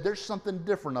and said, there's something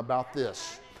different about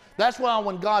this. That's why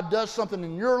when God does something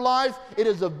in your life, it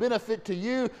is of benefit to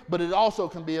you, but it also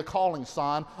can be a calling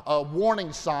sign, a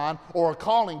warning sign, or a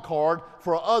calling card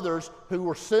for others who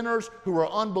are sinners, who are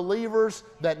unbelievers,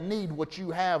 that need what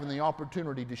you have and the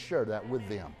opportunity to share that with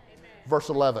them. Amen. Verse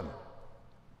 11.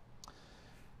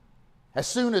 As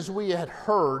soon as we had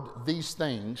heard these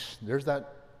things, there's that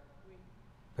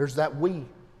we.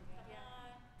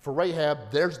 For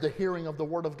Rahab, there's the hearing of the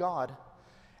word of God.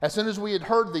 As soon as we had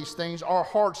heard these things, our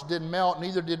hearts did melt,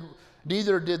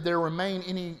 neither did there remain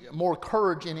any more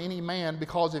courage in any man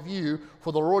because of you.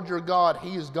 For the Lord your God,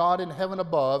 He is God in heaven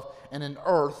above and in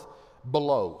earth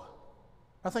below.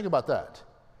 Now think about that.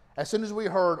 As soon as we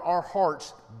heard, our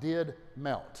hearts did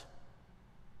melt.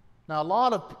 Now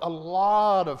a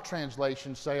lot of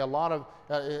translations say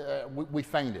we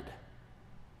fainted.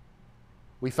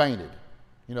 We fainted.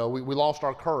 You know, we lost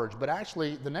our courage. But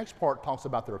actually, the next part talks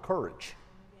about their courage.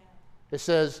 It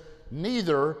says,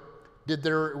 neither did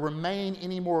there remain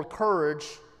any more courage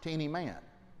to any man.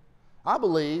 I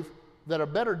believe that a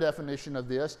better definition of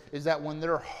this is that when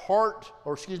their heart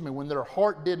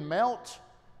did melt,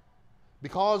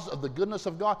 because of the goodness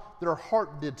of God, their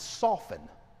heart did soften.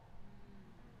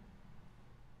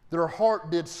 Their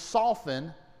heart did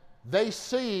soften. They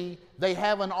see they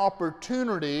have an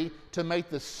opportunity to make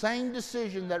the same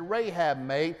decision that Rahab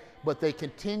made, but they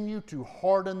continue to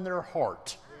harden their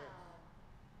heart.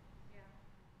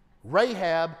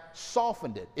 Rahab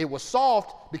softened it. It was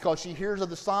soft because she hears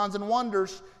of the signs and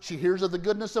wonders. She hears of the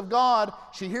goodness of God.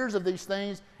 She hears of these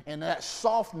things, and that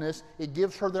softness, it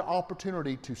gives her the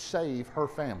opportunity to save her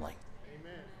family.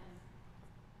 Amen.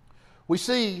 We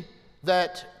see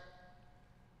that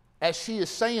as she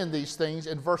is saying these things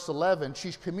in verse 11,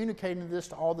 she's communicating this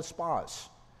to all the spies.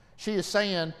 She is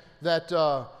saying that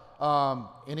for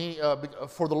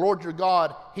the Lord your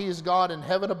God, He is God in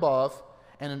heaven above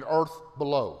and in earth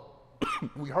below.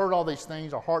 We heard all these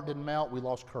things, our heart didn't melt, we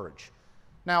lost courage.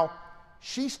 Now,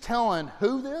 she's telling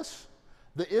who this?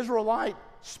 The Israelite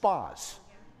spies.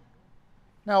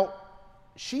 Now,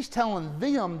 she's telling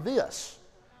them this.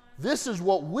 This is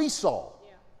what we saw.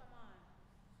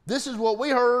 This is what we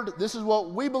heard. This is what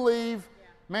we believe.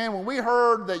 Man, when we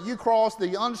heard that you crossed the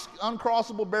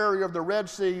uncrossable barrier of the Red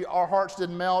Sea, our hearts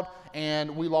didn't melt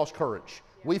and we lost courage.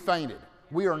 We fainted.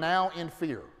 We are now in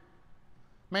fear.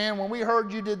 Man, when we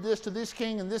heard you did this to this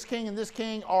king and this king and this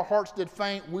king, our hearts did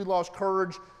faint, we lost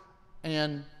courage,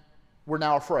 and we're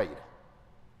now afraid.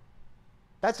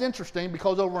 That's interesting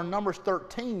because over in Numbers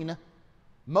 13,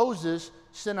 Moses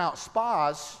sent out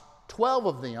spies, 12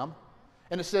 of them,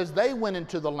 and it says they went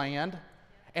into the land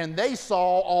and they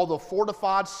saw all the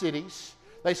fortified cities.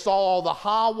 They saw all the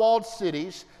high-walled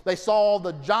cities. They saw all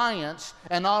the giants,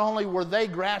 and not only were they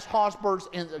grasshoppers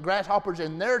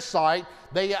in their sight,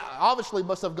 they obviously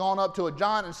must have gone up to a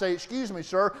giant and say, "Excuse me,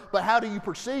 sir, but how do you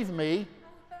perceive me?"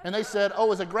 And they said,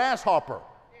 "Oh, as a grasshopper."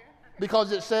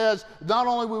 Because it says, not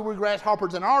only were we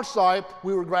grasshoppers in our sight,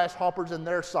 we were grasshoppers in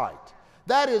their sight.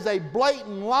 That is a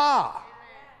blatant lie.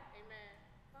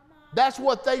 That's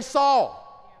what they saw.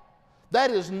 That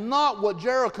is not what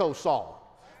Jericho saw.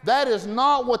 That is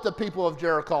not what the people of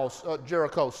Jericho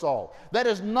saw. That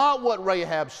is not what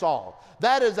Rahab saw.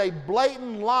 That is a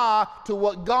blatant lie to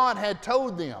what God had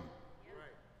told them.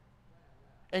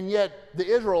 And yet the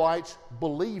Israelites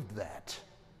believed that.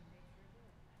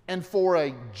 And for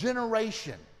a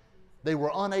generation, they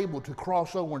were unable to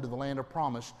cross over into the land of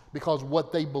promise because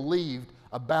what they believed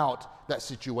about that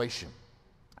situation.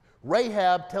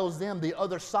 Rahab tells them the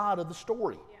other side of the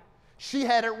story. She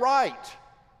had it right.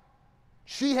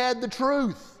 She had the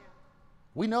truth.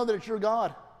 We know that it's your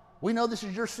God. We know this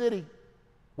is your city.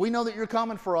 We know that you're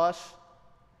coming for us.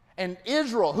 And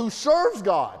Israel, who serves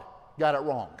God, got it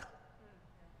wrong.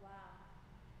 Wow.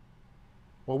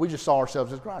 Well, we just saw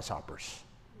ourselves as grasshoppers.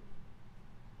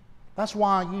 That's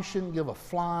why you shouldn't give a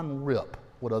flying rip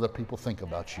what other people think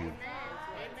about you. Amen.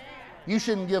 You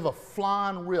shouldn't give a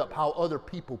flying rip how other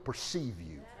people perceive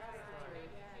you.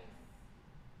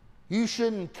 You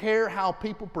shouldn't care how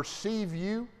people perceive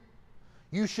you.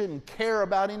 You shouldn't care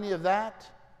about any of that.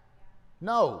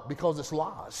 No, because it's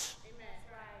lies.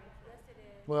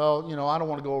 Well, I don't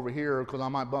want to go over here because I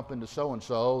might bump into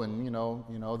so-and-so and,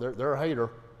 they're a hater.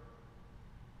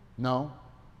 No.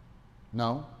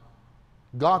 No.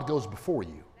 God goes before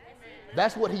you.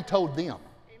 That's what he told them.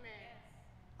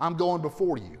 I'm going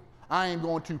before you. I am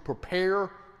going to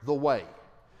prepare the way.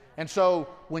 And so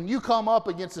when you come up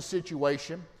against a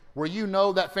situation where you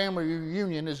know that family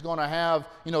reunion is going to have,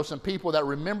 some people that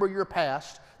remember your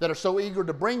past, that are so eager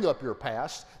to bring up your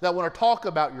past, that want to talk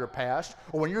about your past,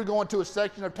 or when you're going to a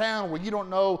section of town where you don't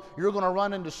know you're going to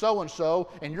run into so-and-so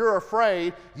and you're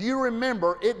afraid, you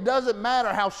remember it doesn't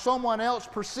matter how someone else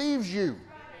perceives you.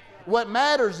 What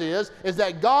matters is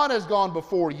that God has gone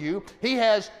before you. He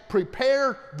has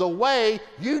prepared the way.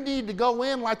 You need to go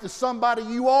in like the somebody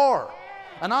you are.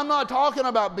 And I'm not talking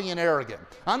about being arrogant.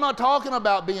 I'm not talking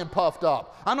about being puffed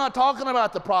up. I'm not talking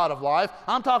about the pride of life.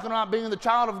 I'm talking about being the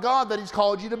child of God that he's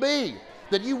called you to be.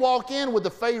 That you walk in with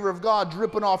the favor of God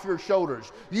dripping off your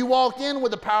shoulders. You walk in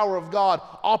with the power of God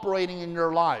operating in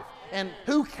your life. And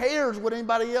who cares what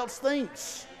anybody else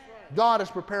thinks? God has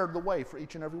prepared the way for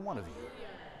each and every one of you.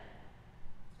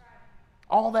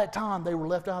 All that time they were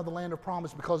left out of the land of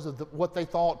promise because of what they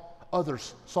thought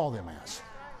others saw them as.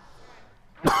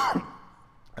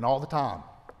 And all the time,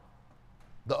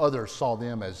 the others saw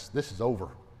them as, this is over.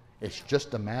 It's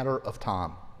just a matter of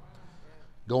time.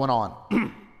 Going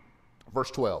on.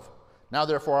 Verse 12. Now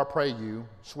therefore I pray you,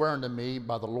 swear unto me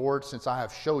by the Lord, since I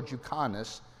have showed you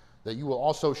kindness, that you will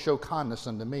also show kindness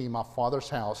unto me, my father's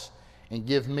house, and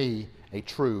give me a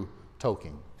true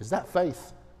token. Is that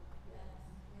faith?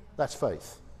 That's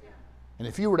faith. And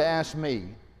if you were to ask me,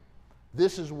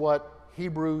 this is what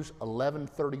Hebrews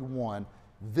 11:31,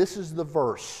 this is the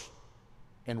verse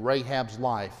in Rahab's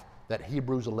life that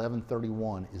Hebrews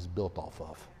 11:31 is built off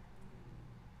of.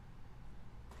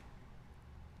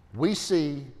 We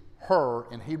see her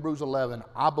in Hebrews 11,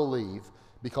 I believe,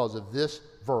 because of this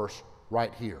verse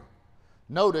right here.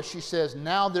 Notice she says,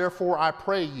 now therefore I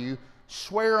pray you,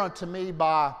 swear unto me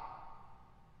by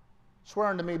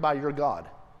your God.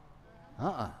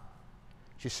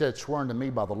 She said, swear unto me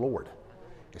by the Lord.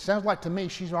 It sounds like to me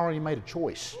she's already made a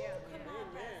choice.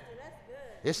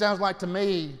 It sounds like to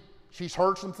me she's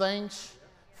heard some things,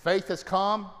 faith has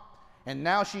come, and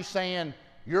now she's saying,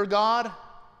 your God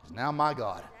is now my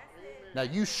God. Now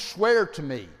you swear to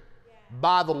me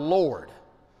by the Lord,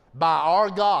 by our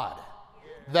God,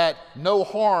 that no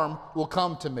harm will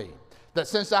come to me. That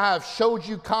since I have showed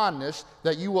you kindness,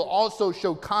 that you will also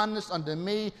show kindness unto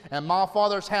me and my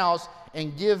father's house,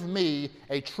 and give me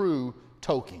a true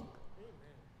token.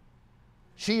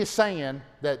 She is saying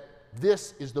that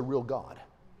this is the real God.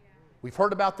 We've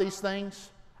heard about these things.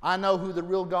 I know who the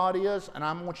real God is, and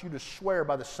I want you to swear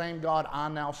by the same God I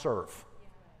now serve,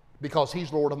 because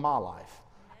he's Lord of my life.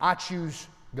 I choose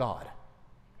God.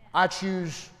 I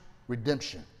choose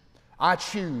redemption. I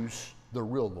choose the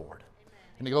real Lord.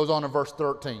 And he goes on in verse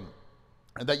 13,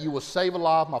 and that you will save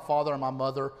alive my father and my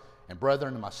mother and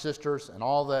brethren and my sisters and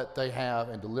all that they have,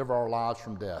 and deliver our lives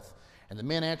from death. And the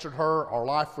men answered her, our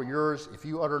life for yours, if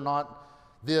you utter not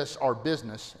this our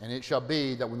business. And it shall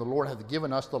be that when the Lord hath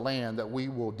given us the land, that we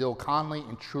will deal kindly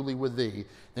and truly with thee.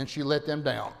 Then she let them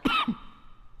down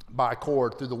by a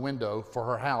cord through the window, for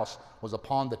her house was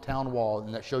upon the town wall,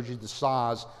 and that shows you the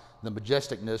size, the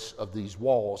majesticness of these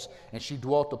walls. And she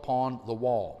dwelt upon the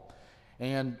wall.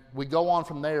 And we go on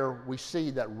from there, we see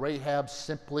that Rahab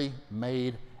simply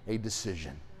made a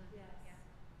decision.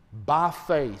 By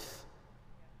faith,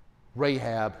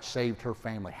 Rahab saved her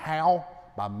family. How?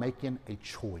 By making a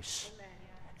choice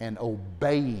and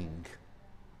obeying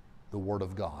the word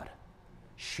of God.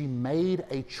 She made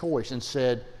a choice and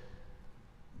said,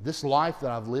 this life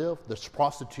that I've lived, this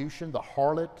prostitution, the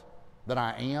harlot that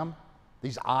I am,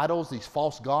 these idols, these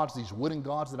false gods, these wooden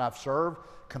gods that I've served,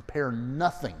 compare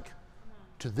nothing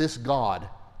to this God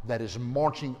that is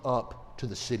marching up to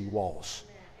the city walls.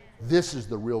 This is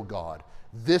the real God.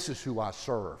 This is who I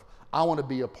serve. I want to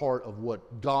be a part of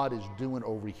what God is doing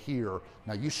over here.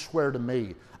 Now you swear to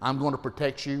me, I'm going to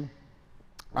protect you.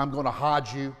 I'm going to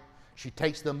hide you. She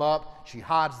takes them up. She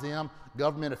hides them.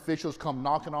 Government officials come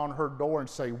knocking on her door and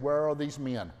say, where are these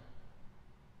men?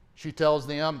 She tells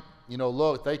them,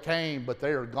 look, they came, but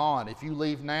they are gone. If you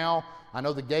leave now, I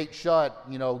know the gate's shut,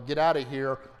 get out of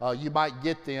here. You might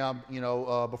get them,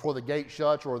 before the gate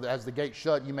shuts, or as the gate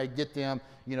shut, you may get them,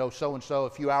 so-and-so a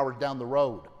few hours down the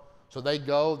road. So they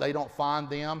go, they don't find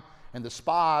them, and the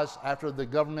spies, after the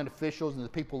government officials and the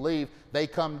people leave, they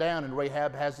come down, and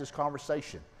Rahab has this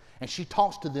conversation. And she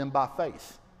talks to them by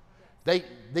faith.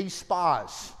 These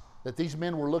spies that these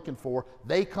men were looking for,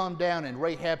 they come down, and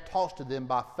Rahab talks to them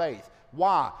by faith.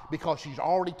 Why? Because she's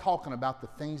already talking about the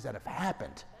things that have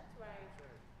happened.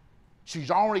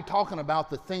 She's already talking about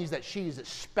the things that she is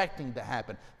expecting to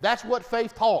happen. That's what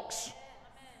faith talks.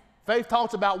 Faith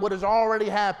talks about what has already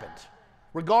happened,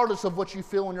 regardless of what you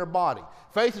feel in your body.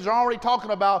 Faith is already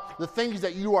talking about the things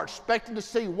that you are expecting to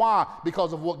see. Why?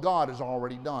 Because of what God has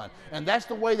already done. And that's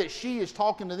the way that she is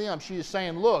talking to them. She is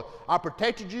saying, look, I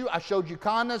protected you. I showed you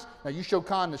kindness. Now you show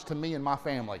kindness to me and my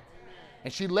family.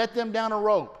 And she let them down a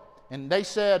rope. And they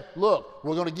said, look,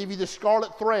 we're going to give you this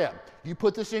scarlet thread. You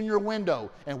put this in your window.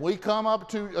 And we come up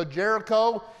to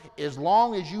Jericho. As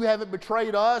long as you haven't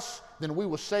betrayed us, then we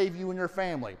will save you and your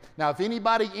family. Now, if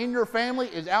anybody in your family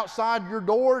is outside your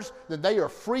doors, then they are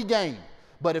free game.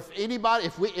 But if anybody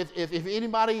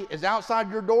is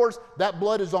outside your doors, that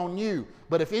blood is on you.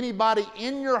 But if anybody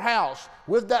in your house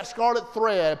with that scarlet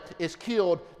thread is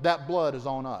killed, that blood is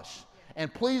on us.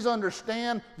 And please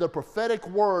understand the prophetic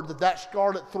word that that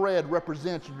scarlet thread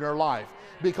represents in your life.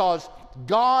 Because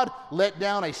God let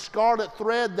down a scarlet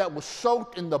thread that was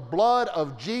soaked in the blood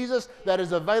of Jesus, that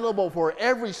is available for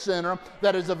every sinner,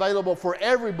 that is available for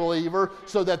every believer,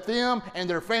 so that them and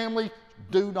their family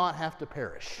do not have to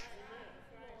perish.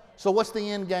 So what's the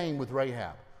end game with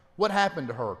Rahab? What happened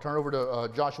to her? Turn over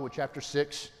to Joshua chapter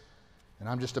 6, and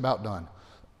I'm just about done.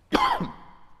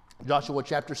 Joshua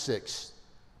chapter 6,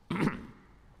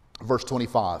 verse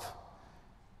 25.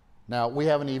 Now, we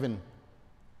haven't even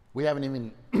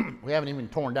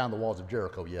torn down the walls of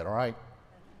Jericho yet, all right?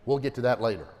 We'll get to that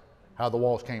later, how the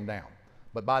walls came down.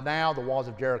 But by now, the walls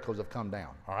of Jericho have come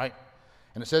down, all right?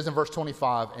 And it says in verse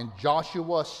 25, and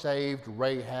Joshua saved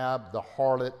Rahab the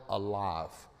harlot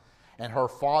alive, and her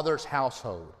father's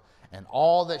household, and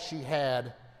all that she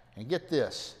had, and get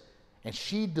this, and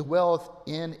she dwelleth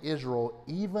in Israel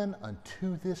even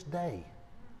unto this day.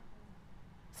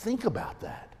 Think about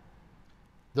that.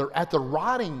 They're at the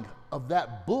writing of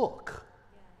that book,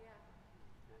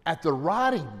 at the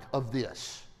writing of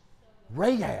this,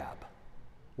 Rahab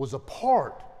was a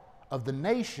part of the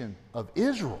nation of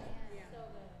Israel.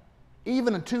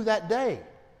 Even unto that day.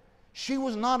 She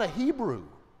was not a Hebrew.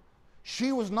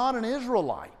 She was not an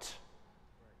Israelite.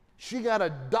 She got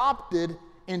adopted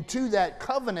into that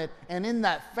covenant and in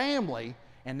that family,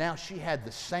 and now she had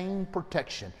the same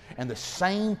protection and the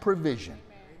same provision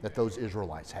that those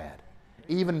Israelites had,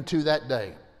 even to that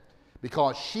day,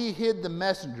 because she hid the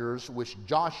messengers which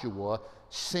Joshua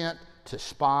sent to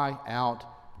spy out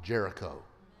Jericho.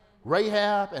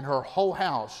 Rahab and her whole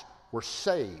house were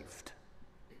saved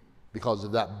because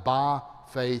of that by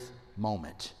faith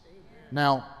moment.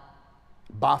 Now,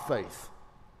 by faith,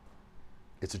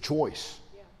 it's a choice.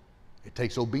 It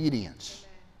takes obedience.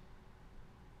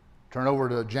 Turn over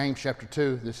to James chapter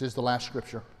 2. This is the last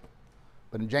scripture.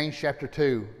 But in James chapter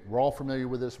 2, we're all familiar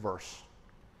with this verse.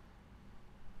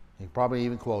 You can probably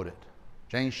even quote it.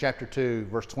 James chapter 2,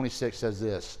 verse 26 says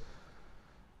this,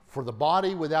 for the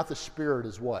body without the spirit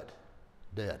is what?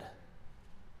 Dead.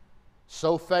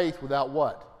 So faith without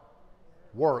what?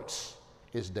 Works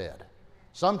is dead.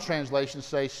 Some translations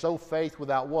say, so faith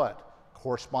without what?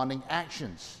 Corresponding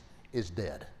actions is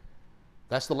dead.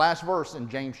 That's the last verse in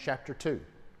James chapter 2.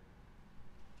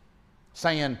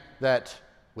 Saying that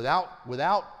without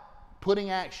putting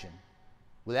action,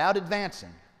 without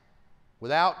advancing,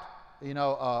 without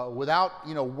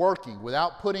working,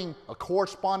 without putting a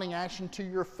corresponding action to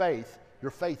your faith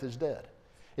is dead.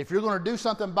 If you're going to do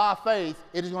something by faith,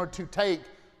 it is going to take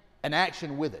an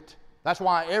action with it. That's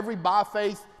why every by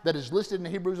faith that is listed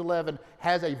in Hebrews 11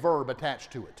 has a verb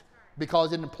attached to it,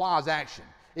 because it implies action.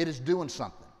 It is doing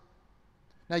something.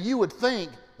 Now you would think,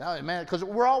 oh, man, because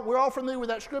we're all familiar with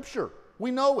that scripture.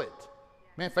 We know it.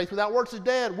 Man, faith without works is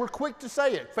dead. We're quick to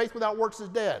say it. Faith without works is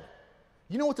dead.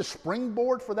 You know what the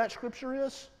springboard for that scripture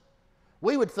is?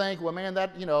 We would think, well, man,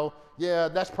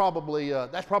 that's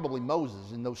probably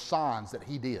Moses and those signs that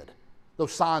he did,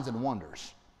 those signs and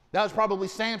wonders. That was probably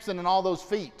Samson and all those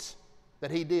feats that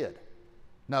he did.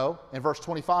 No, in verse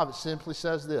 25 it simply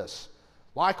says this,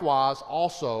 likewise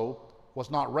also was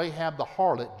not Rahab the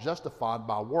harlot justified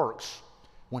by works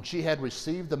when she had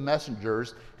received the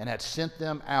messengers and had sent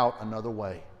them out another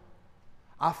way.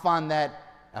 I find that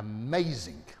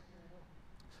amazing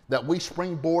that we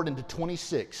springboard into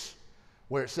 26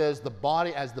 where it says the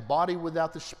body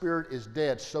without the spirit is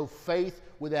dead, so faith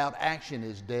without action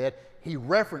is dead. He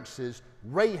references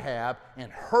Rahab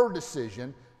and her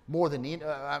decision more than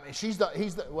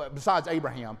besides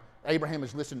Abraham. Abraham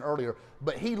is listed earlier,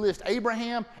 but he lists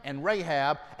Abraham and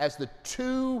Rahab as the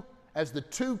two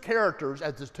characters,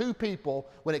 as the two people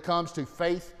when it comes to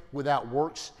faith without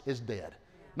works is dead.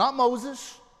 Not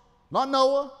Moses, not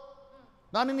Noah,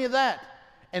 not any of that.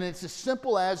 And it's as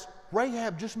simple as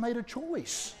Rahab just made a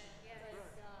choice.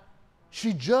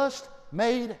 She just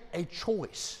made a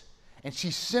choice. And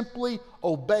she simply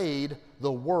obeyed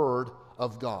the word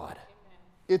of God.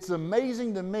 it's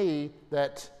amazing to me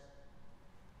that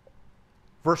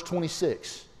verse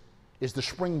 26 is the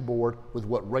springboard with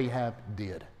what Rahab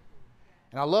did.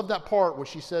 And I love that part where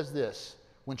she says this,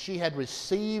 when she had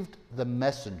received the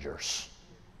messengers.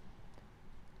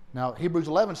 Now, Hebrews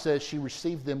 11 says she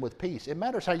received them with peace. It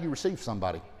matters how you receive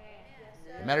somebody.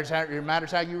 It matters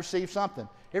how you receive something.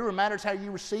 It matters how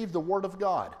you receive the Word of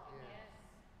God.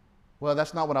 Well,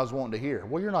 that's not what I was wanting to hear.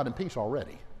 Well, you're not in peace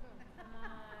already.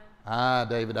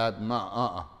 David,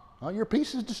 your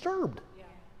peace is disturbed.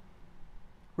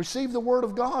 Receive the Word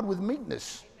of God with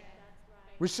meekness.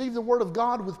 Receive the Word of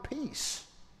God with peace.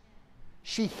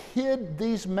 She hid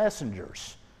these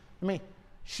messengers.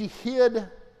 She hid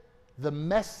the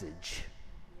message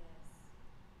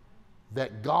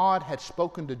that God had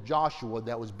spoken to Joshua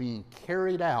that was being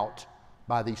carried out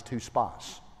by these two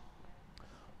spies.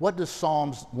 What does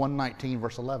Psalms 119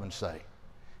 verse 11 say?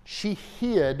 She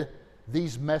hid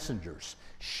these messengers.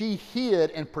 She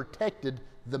hid and protected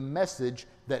the message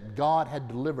that God had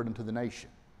delivered into the nation.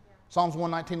 Psalms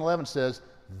 119:11 says,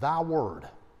 "Thy word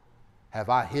have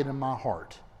I hid in my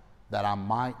heart, that I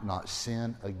might not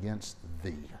sin against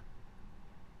thee."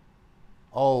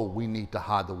 Oh, we need to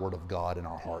hide the Word of God in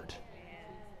our heart.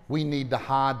 We need to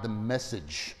hide the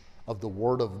message of the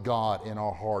Word of God in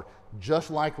our heart.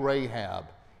 Just like Rahab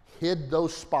hid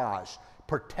those spies,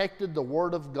 protected the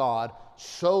Word of God,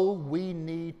 so we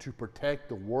need to protect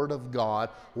the Word of God,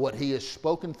 what He has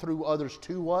spoken through others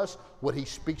to us, what He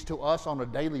speaks to us on a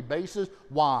daily basis.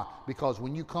 Why? Because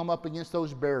when you come up against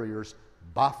those barriers,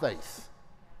 by faith,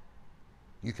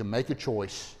 you can make a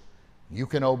choice, you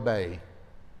can obey,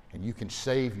 and you can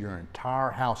save your entire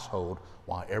household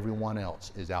while everyone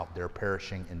else is out there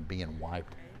perishing and being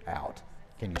wiped out.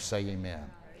 Can you say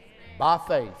amen? By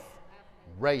faith,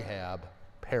 Rahab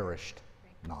perished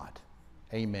not.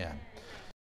 Amen.